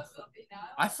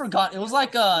 I forgot. It was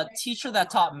like a teacher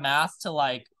that taught math to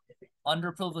like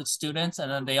underprivileged students, and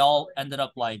then they all ended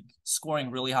up like scoring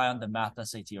really high on the math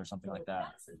SAT or something like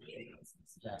that.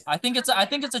 Yeah. I think it's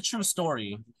a true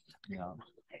story. Yeah.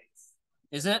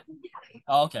 Is it?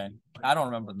 Oh, okay. I don't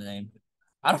remember the name.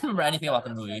 I don't remember anything about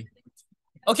the movie.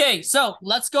 Okay, so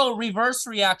let's go reverse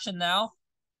reaction now.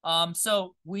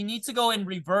 So we need to go in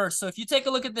reverse. So if you take a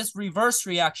look at this reverse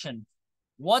reaction,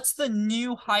 what's the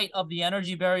new height of the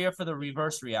energy barrier for the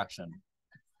reverse reaction?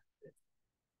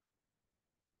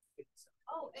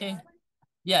 Okay.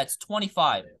 Yeah, it's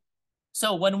 25.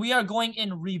 So when we are going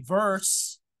in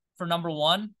reverse for number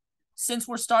 1, since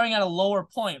we're starting at a lower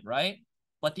point, right?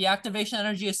 But the activation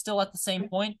energy is still at the same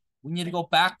point, we need to go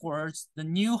backwards. The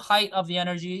new height of the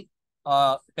energy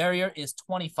barrier is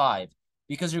 25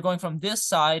 because you're going from this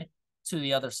side to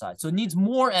the other side. So it needs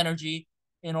more energy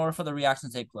in order for the reaction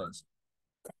to take place.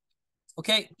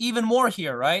 Okay, even more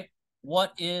here, right?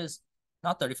 What is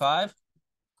not 35?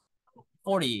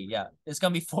 40, yeah. It's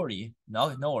going to be 40.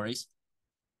 No worries.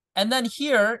 And then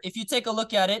here, if you take a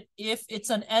look at it, if it's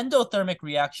an endothermic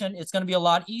reaction, it's going to be a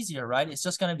lot easier, right? It's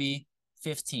just going to be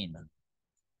 15.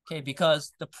 Okay,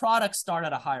 because the products start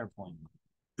at a higher point.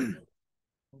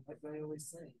 Like I always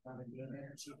say, gain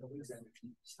energy to lose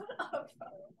energy.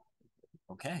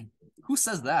 Okay, who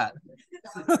says that?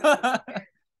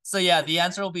 So yeah, the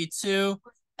answer will be 2,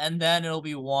 and then it'll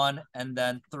be 1, and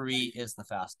then 3 is the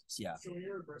fastest. Yeah.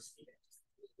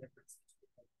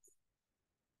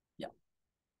 Yeah.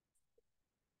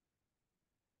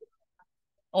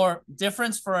 Or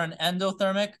difference for an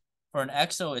endothermic, for an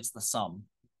exo, it's the sum.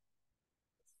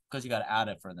 Because you got to add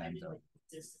it for the endo.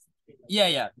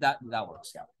 Yeah, that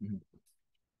works. Yeah. Mm-hmm.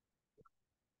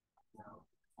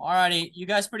 Alrighty, you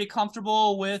guys pretty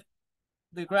comfortable with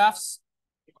the graphs?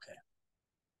 Okay.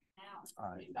 All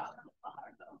right.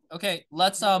 Okay,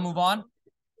 let's move on.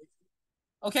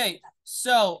 Okay,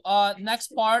 so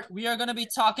next part, we are going to be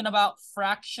talking about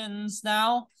fractions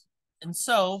now. And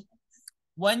so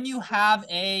when you have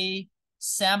a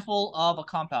sample of a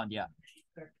compound, yeah.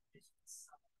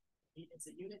 It's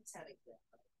a unit 10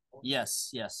 example.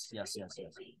 Yes.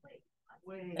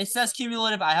 It says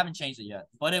cumulative. I haven't changed it yet,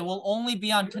 but it will only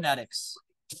be on kinetics.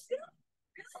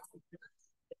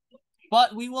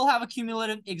 But we will have a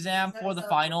cumulative exam for the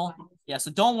final. Yeah,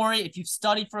 so don't worry. If you've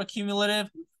studied for a cumulative,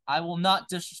 I will not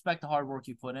disrespect the hard work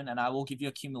you put in, and I will give you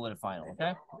a cumulative final,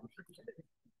 okay?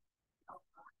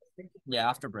 Yeah,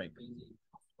 after break.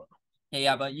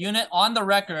 Yeah, but unit on the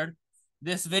record,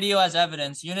 this video as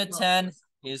evidence, unit 10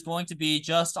 is going to be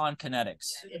just on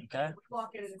kinetics, okay?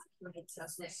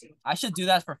 I should do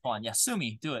that for fun. Yeah, sue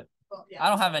me, do it. I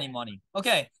don't have any money.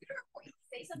 Okay,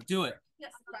 do it.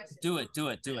 Do it.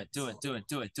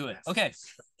 Okay.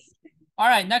 All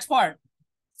right, next part.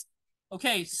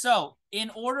 Okay, so in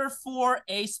order for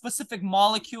a specific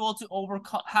molecule to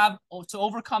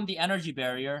overcome the energy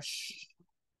barrier,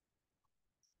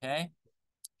 okay?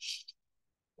 Shut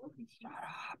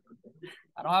up.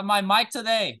 I don't have my mic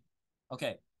today.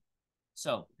 Okay,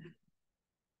 so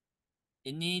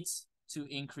it needs to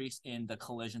increase in the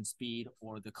collision speed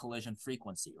or the collision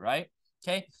frequency, right?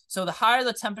 Okay, so the higher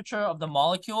the temperature of the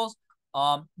molecules,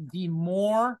 the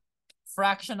more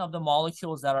fraction of the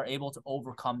molecules that are able to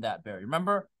overcome that barrier.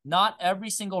 Remember, not every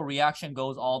single reaction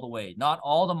goes all the way. Not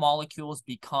all the molecules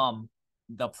become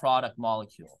the product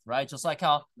molecule, right? Just like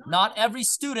how not every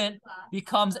student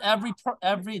becomes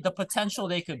the potential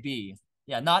they could be.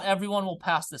 Yeah, not everyone will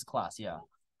pass this class. Yeah.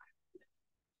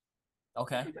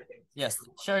 Okay. Yes.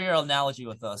 Share your analogy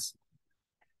with us.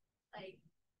 Like,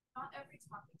 not every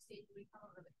topic stage will become a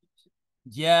relationship.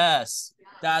 Yes,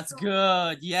 that's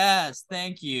good. Yes,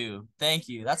 thank you. Thank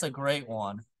you. That's a great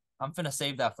one. I'm finna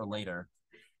save that for later.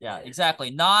 Yeah,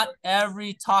 exactly. Not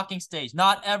every talking stage,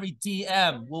 not every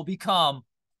DM will become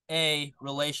a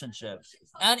relationship.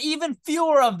 And even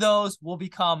fewer of those will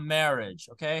become marriage.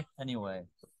 Okay? Anyway.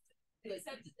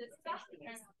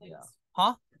 Yeah.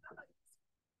 Huh?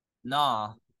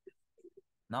 Nah.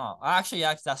 No. Actually,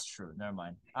 that's true. Never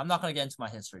mind. I'm not gonna get into my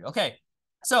history. Okay.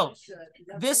 So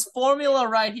this formula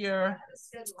right here,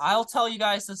 I'll tell you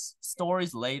guys the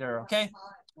stories later. Okay.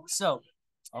 So,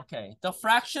 okay, the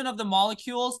fraction of the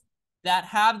molecules that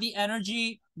have the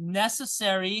energy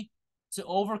necessary to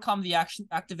overcome the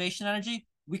activation energy,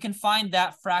 we can find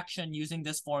that fraction using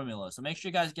this formula. So make sure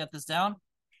you guys get this down.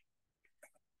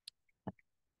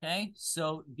 Okay,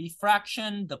 so the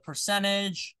fraction, the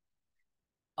percentage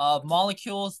of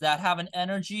molecules that have an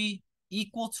energy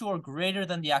equal to or greater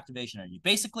than the activation energy.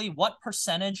 Basically, what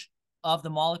percentage of the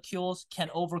molecules can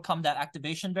overcome that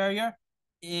activation barrier?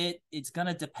 It's going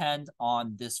to depend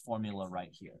on this formula right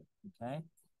here, okay?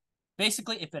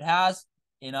 Basically, if it has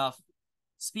enough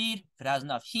speed, if it has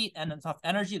enough heat and enough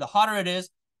energy, the hotter it is,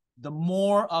 the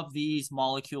more of these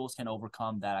molecules can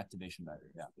overcome that activation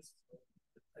barrier. Yeah.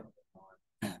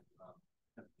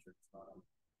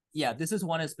 Yeah, this is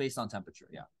one is based on temperature.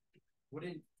 Yeah.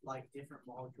 Wouldn't like different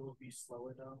molecules be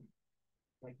slower though?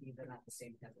 Like even at the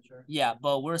same temperature? Yeah,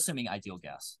 but we're assuming ideal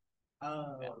gas.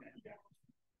 Oh, yeah. Okay.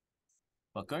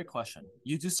 But great question.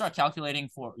 You do start calculating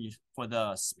for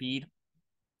the speed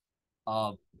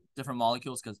of different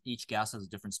molecules because each gas has a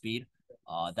different speed.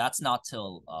 That's not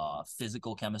till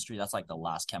physical chemistry. That's like the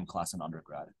last chem class in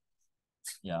undergrad.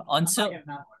 Yeah,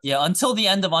 until the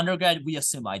end of undergrad, we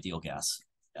assume ideal gas.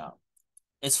 Yeah,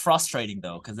 it's frustrating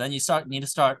though because then you need to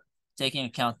start taking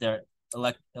account their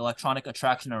electronic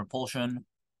attraction and repulsion,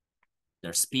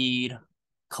 their speed,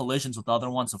 collisions with other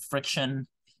ones, so friction.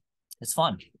 It's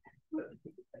fun.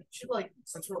 Should like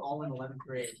since we're all in 11th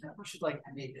grade, we should like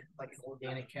make like an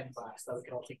organic chem class that we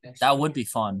could all take next. That would be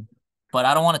fun, but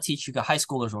I don't want to teach you high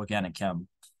schoolers organic chem.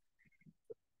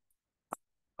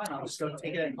 Fine, I'll just go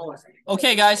take it in college.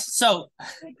 Okay, guys. So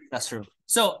that's true.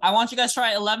 So I want you guys to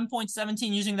try 11.17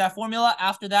 using that formula.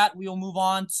 After that, we will move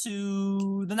on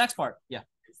to the next part. Yeah.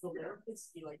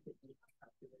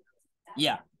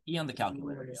 Yeah, E on the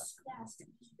calculator. Yeah.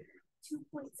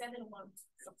 2.71.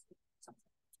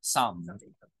 Some.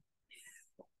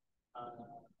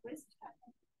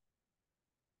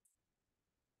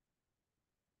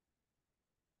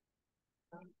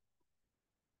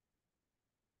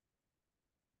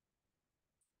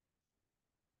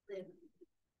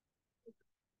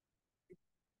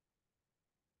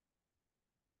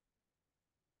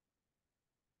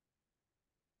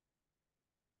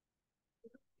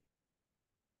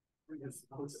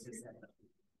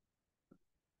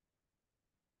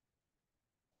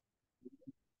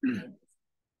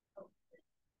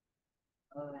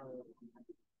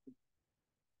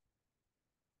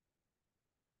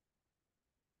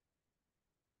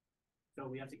 So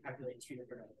we have to calculate two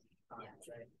different times,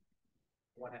 right?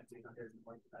 One at 300 and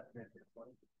one at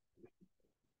 320.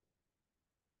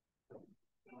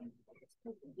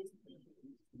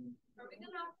 Are we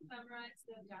gonna have to memorize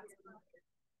the Jackson?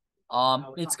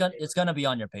 It's gonna be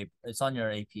on your paper. It's on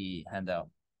your AP handout.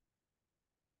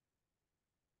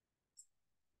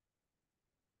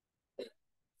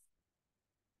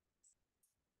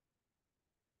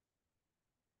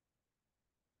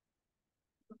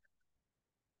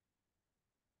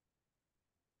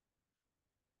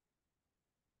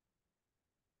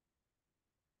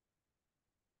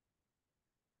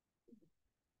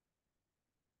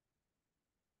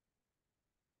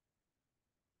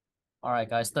 All right,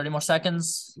 guys, 30 more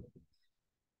seconds.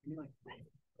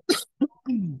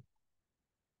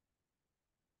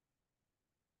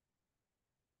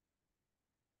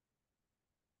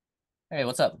 Hey,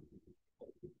 what's up?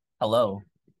 Hello.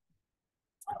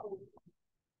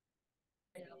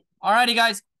 Alrighty,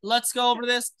 guys, let's go over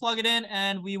this, plug it in,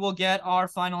 and we will get our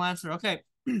final answer. Okay.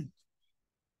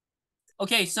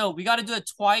 Okay, so we got to do it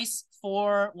twice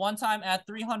for one time at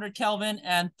 300 Kelvin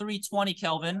and 320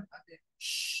 Kelvin.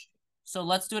 So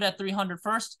let's do it at 300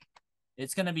 first.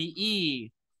 It's going to be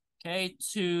E, okay,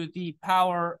 to the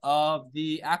power of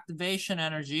the activation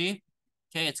energy.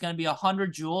 Okay, it's going to be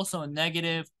 100 joules, so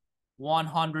negative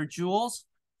 100 joules.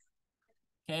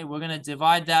 Okay, we're going to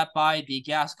divide that by the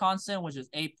gas constant, which is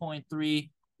 8.314.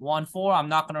 I'm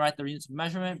not going to write the units of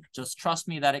measurement. Just trust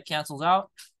me that it cancels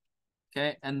out.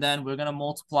 Okay, and then we're going to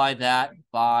multiply that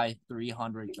by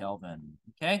 300 Kelvin.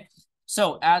 Okay,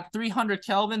 so at 300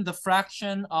 Kelvin, the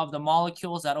fraction of the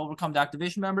molecules that overcome the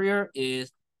activation barrier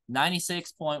is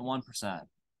 96.1%.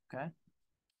 Okay.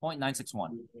 0.961.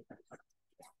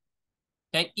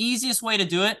 Okay, easiest way to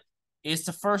do it is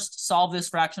to first solve this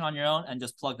fraction on your own and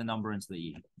just plug the number into the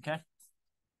E. Okay.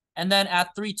 And then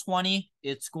at 320,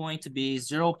 it's going to be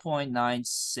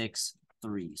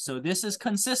 0.963. So this is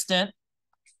consistent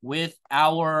with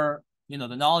our, the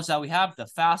knowledge that we have. The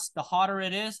hotter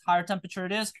it is, higher temperature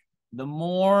it is, the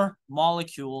more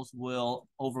molecules will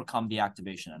overcome the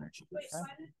activation energy. Okay?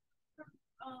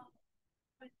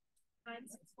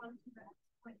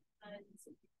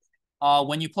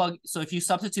 When you plug, so if you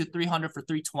substitute 300 for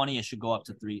 320, it should go up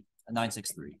to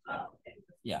 963.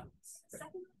 Yeah.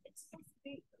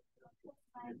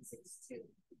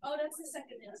 Oh, that's the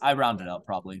second. I rounded up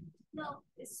probably. No,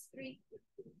 it's 3.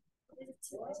 It's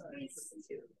 2.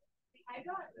 I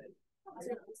got it.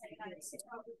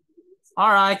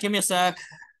 All right, give me a sec.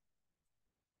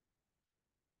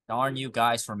 Darn you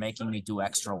guys for making me do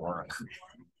extra work.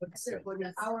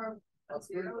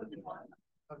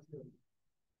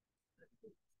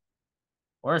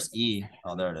 Where's E?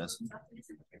 Oh, there it is.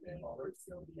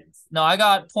 No, I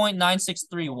got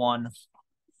 0.9631.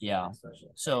 Yeah.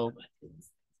 So,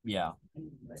 yeah.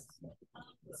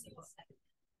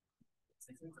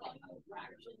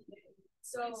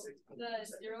 So the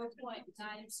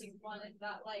 0.961 is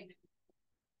that like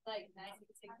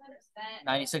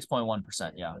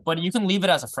 96.1%, yeah. But you can leave it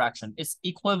as a fraction. It's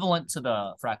equivalent to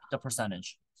the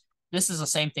percentage. This is the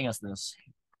same thing as this.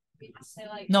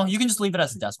 No, you can just leave it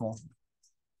as a decimal.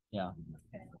 Yeah.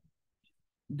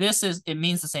 It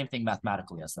means the same thing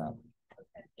mathematically as that.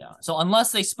 Yeah. So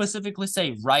unless they specifically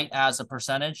say write as a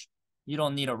percentage, you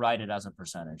don't need to write it as a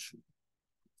percentage.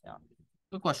 Yeah.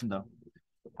 Good question though.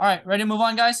 All right, ready to move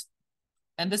on, guys?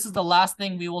 And this is the last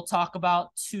thing we will talk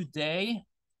about today.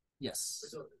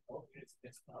 Yes.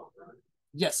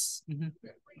 Yes. Mm-hmm.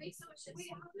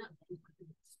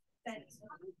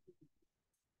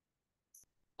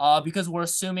 Because we're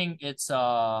assuming it's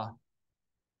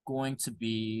going to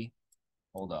be,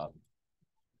 hold up.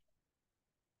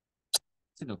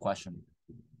 It's a good question.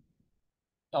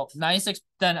 Oh, 96,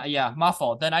 then yeah, my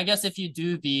fault. Then I guess if you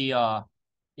do the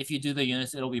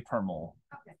units, it'll be per mole.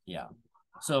 Okay. Yeah.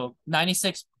 So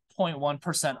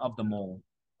 96.1% of the mole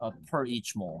per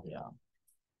each mole. Yeah.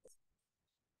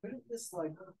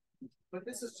 But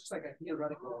this is just like a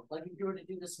theoretical. Like if you were to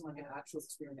do this in like an actual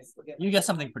experiment, you get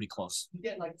something pretty close. You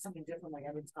get like something different like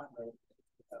every time. Right?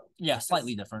 Yeah,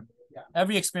 slightly different. Yeah.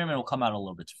 Every experiment will come out a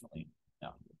little bit differently.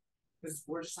 Yeah. Because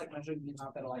we're just like measuring the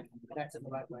amount that like connects in the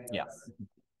right way. Yeah.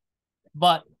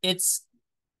 But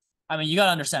you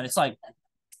gotta understand, it's like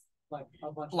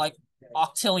a bunch like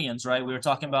octillions, right? We were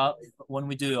talking about when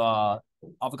we do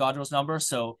Avogadro's number.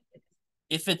 So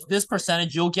if it's this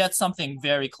percentage, you'll get something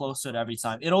very close to it every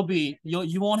time. It'll be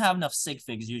you won't have enough sig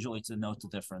figs usually to note the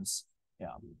difference.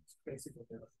 Yeah.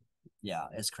 Yeah,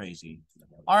 it's crazy.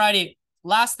 Alrighty.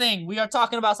 Last thing, we are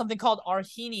talking about something called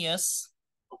Arrhenius.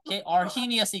 Okay,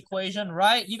 Arrhenius equation,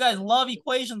 right? You guys love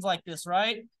equations like this,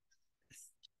 right?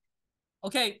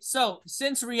 Okay, so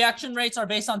since reaction rates are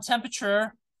based on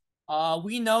temperature,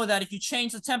 we know that if you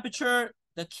change the temperature,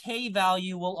 the K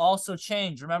value will also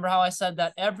change. Remember how I said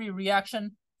that every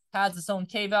reaction has its own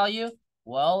K value?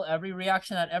 Well, every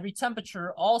reaction at every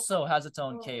temperature also has its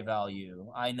own K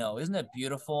value. I know, isn't it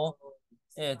beautiful?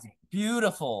 It's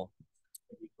beautiful.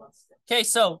 Okay,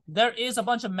 so there is a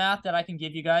bunch of math that I can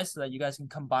give you guys so that you guys can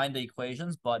combine the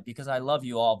equations, but because I love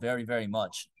you all very, very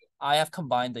much, I have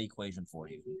combined the equation for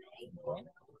you. Okay.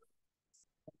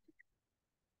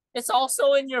 It's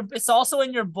also in your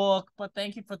book, but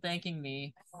thank you for thanking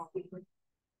me.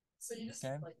 So you just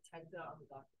like typed it out on the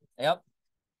document. Yep.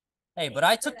 Hey, but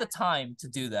I took the time to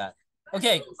do that.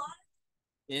 Okay.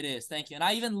 It is, thank you. And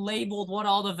I even labeled what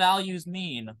all the values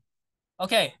mean.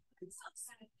 Okay.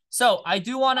 So I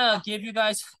do want to give you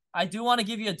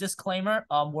a disclaimer.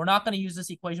 We're not going to use this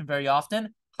equation very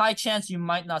often. High chance you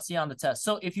might not see it on the test.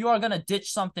 So if you are going to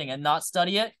ditch something and not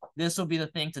study it, this will be the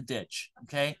thing to ditch.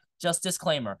 Okay. Just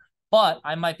disclaimer. But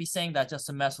I might be saying that just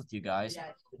to mess with you guys.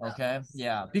 Okay.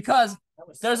 Yeah. Because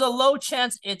there's a low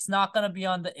chance it's not going to be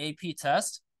on the AP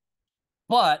test.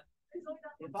 But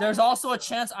there's also a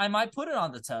chance I might put it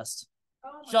on the test.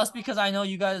 Just because I know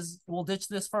you guys will ditch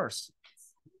this first.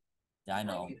 Yeah, I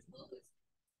know.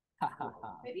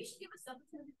 Maybe you should give us something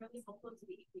that's really helpful to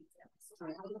the AP test.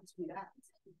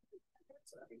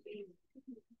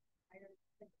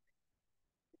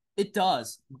 It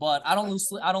does, but I don't lose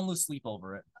sleep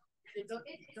over it.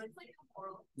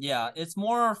 Yeah, it's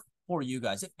more for you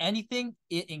guys. If anything,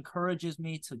 it encourages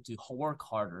me to work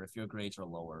harder if your grades are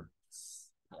lower.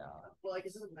 Yeah. Well, like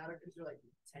it doesn't matter because you're like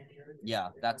 10 years. Yeah,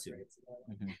 that too.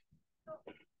 Mm-hmm.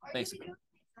 basically.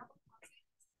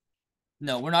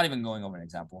 No, we're not even going over an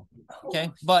example. Okay,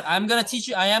 but I am gonna teach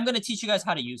you guys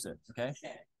how to use it. Okay.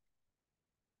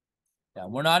 Yeah,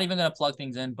 we're not even gonna plug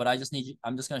things in, but I'm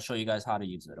just gonna show you guys how to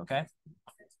use it. Okay.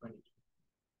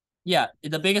 Yeah,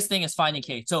 the biggest thing is finding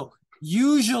K. So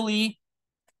usually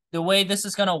the way this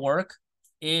is gonna work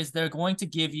is they're going to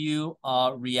give you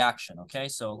a reaction. Okay,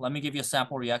 so let me give you a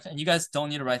sample reaction, and you guys don't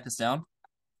need to write this down.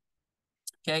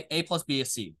 Okay, A plus B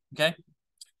is C. Okay.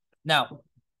 Now,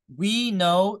 we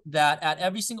know that at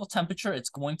every single temperature, it's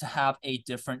going to have a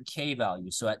different K value.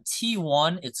 So at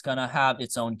T1, it's going to have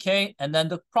its own K. And then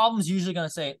the problem's usually going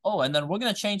to say, oh, and then we're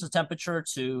going to change the temperature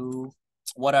to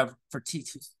whatever for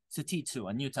T2 to T2,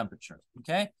 a new temperature.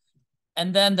 Okay.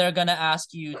 And then they're going to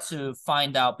ask you to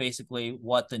find out basically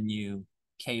what the new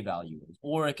K value is.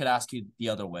 Or it could ask you the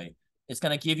other way. It's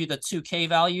going to give you the two K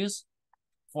values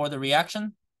for the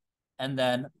reaction. And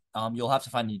then you'll have to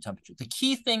find the new temperature. The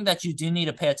key thing that you do need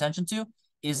to pay attention to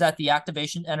is that the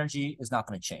activation energy is not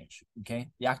going to change, okay?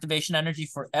 The activation energy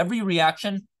for every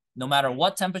reaction, no matter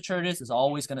what temperature it is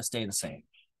always going to stay the same,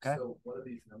 okay? So what are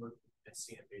these numbers?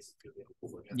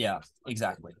 Yeah,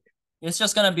 exactly. It's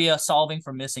just going to be a solving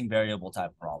for missing variable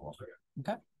type problem,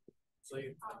 okay? So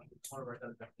you want to write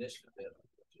down the definition of it.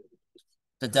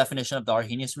 The definition of the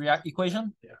Arrhenius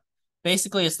equation? Yeah.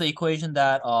 Basically, it's the equation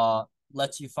that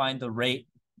lets you find the rate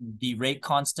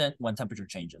constant when temperature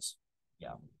changes.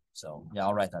 Yeah. So yeah,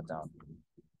 I'll write that down.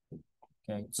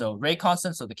 Okay. So rate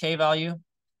constant, so the K value,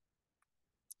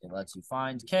 it lets you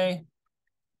find K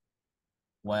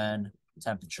when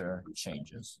temperature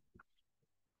changes.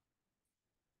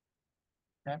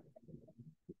 Okay.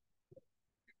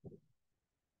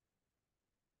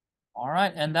 All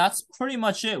right, and that's pretty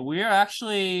much it. We're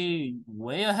actually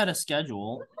way ahead of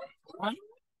schedule.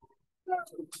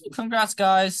 Congrats,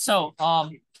 guys. So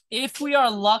if we are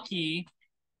lucky,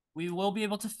 we will be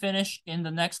able to finish in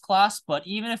the next class, but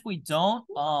even if we don't,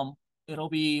 it'll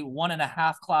be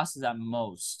 1.5 classes at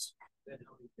most.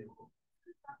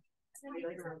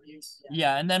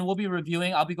 Yeah, and then we'll be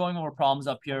reviewing. I'll be going over problems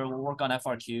up here. We'll work on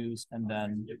FRQs, and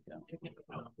then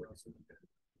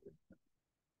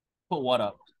put what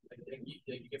up?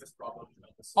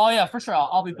 Oh yeah, for sure.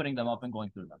 I'll be putting them up and going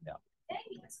through them. Yeah.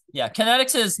 Yeah,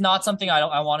 kinetics is not something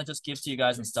I want to just give to you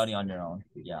guys and study on your own.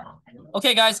 Yeah.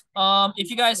 Okay, guys. If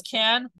you guys can,